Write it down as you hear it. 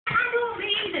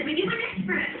said when you were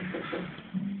desperate.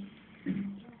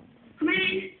 Come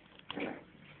in.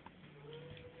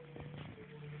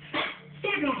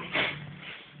 Deborah.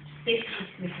 This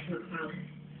house, Mrs. McCloud.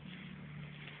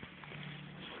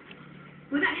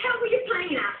 What the hell were you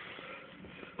playing at?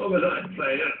 What was I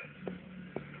playing at?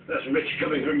 That's rich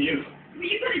coming from you. Were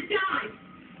you going to die?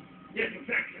 Yes,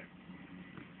 exactly.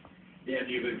 Yeah,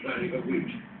 you've been planning for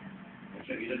weeks.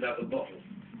 Except you didn't have the bottle.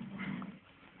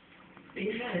 Are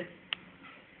you hurt?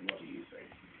 What do you think?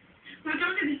 I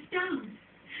don't understand.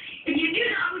 If you knew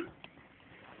that I was...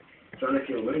 Trying to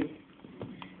kill me?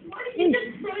 Why did you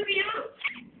just throw me out?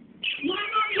 Why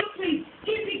are you playing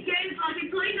stupid games like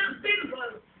you're playing that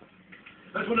bingo?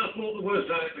 That's when I thought the worst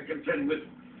I had to contend with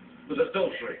was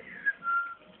adultery.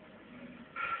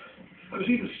 I was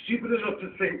even stupid enough to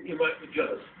think you might be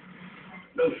jealous.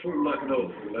 No fool like an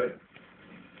old fool, eh?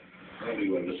 Hardly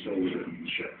you ever saw it in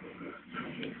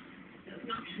Sheffield. That's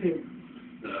not true.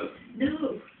 No.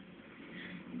 No.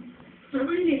 I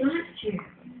really liked you.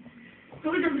 I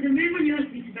was over the moon when you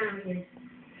asked me to marry you.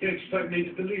 You expect me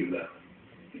to believe that?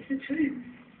 It's the truth.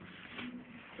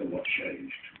 So what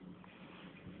changed?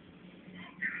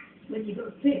 When you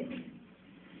got sick.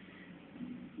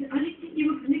 I didn't think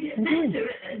you were going to get better,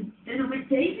 and then I went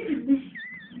David and this.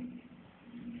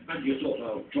 And you thought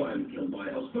I'll try and kill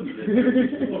my husband and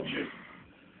then watch it.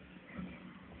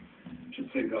 To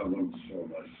think I once saw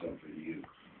myself in you.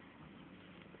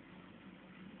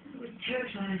 I was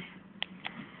terrified.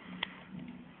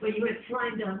 When you went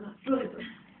flying down that floor, but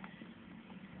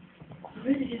I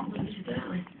really didn't want you to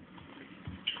die.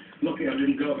 Lucky I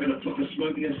didn't go up in a puff of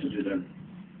smoke yesterday then.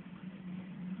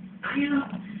 I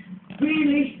am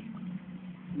really,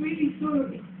 really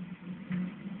sorry.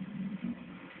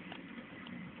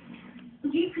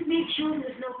 You could make sure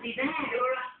there's nobody there.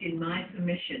 You're asking my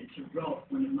permission to rob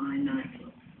one of my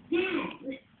nightclubs.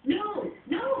 Yeah. No,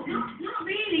 not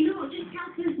really. No, just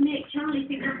help us make Charlie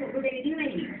think that's what we're really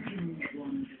doing.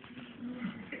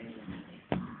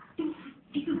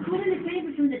 You could call in a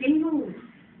favour from the Dingles.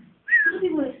 That'll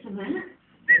be worse than that.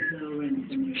 There's no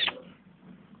rent in your door.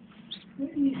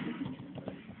 What are you thinking?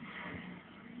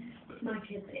 My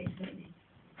kid that is pregnant.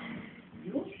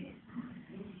 Your kid?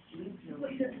 No, but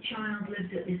you said the child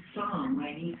lived at this farm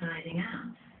where he's hiding out.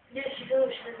 No, she goes.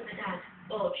 She lives with her dad.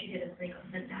 Oh, she didn't. They got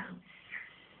sent down.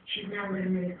 She's now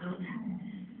living with her partner.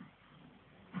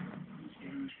 Must be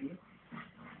hard for you.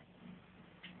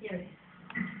 Yeah, it is.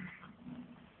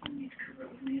 I need to cover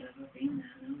up with me. I've never been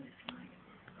there. I know what it's like.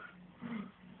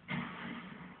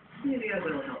 Maybe I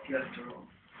will help you after all.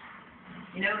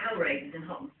 You know Hellraiser's in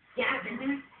Hotton? Yeah, I've been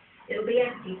there. It'll be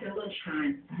empty till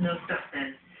lunchtime. No staff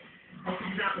then.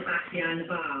 Offices out the back behind the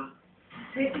bar.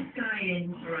 Take this guy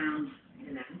in around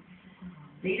 11.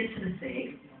 Lead him to the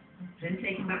sea. Then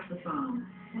take him back to the farm.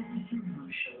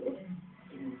 I'm sure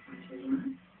he won't fight his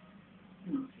life.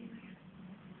 And I'll see you again.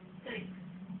 Thanks.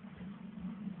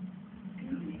 You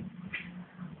know me.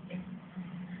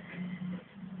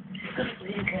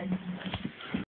 Good.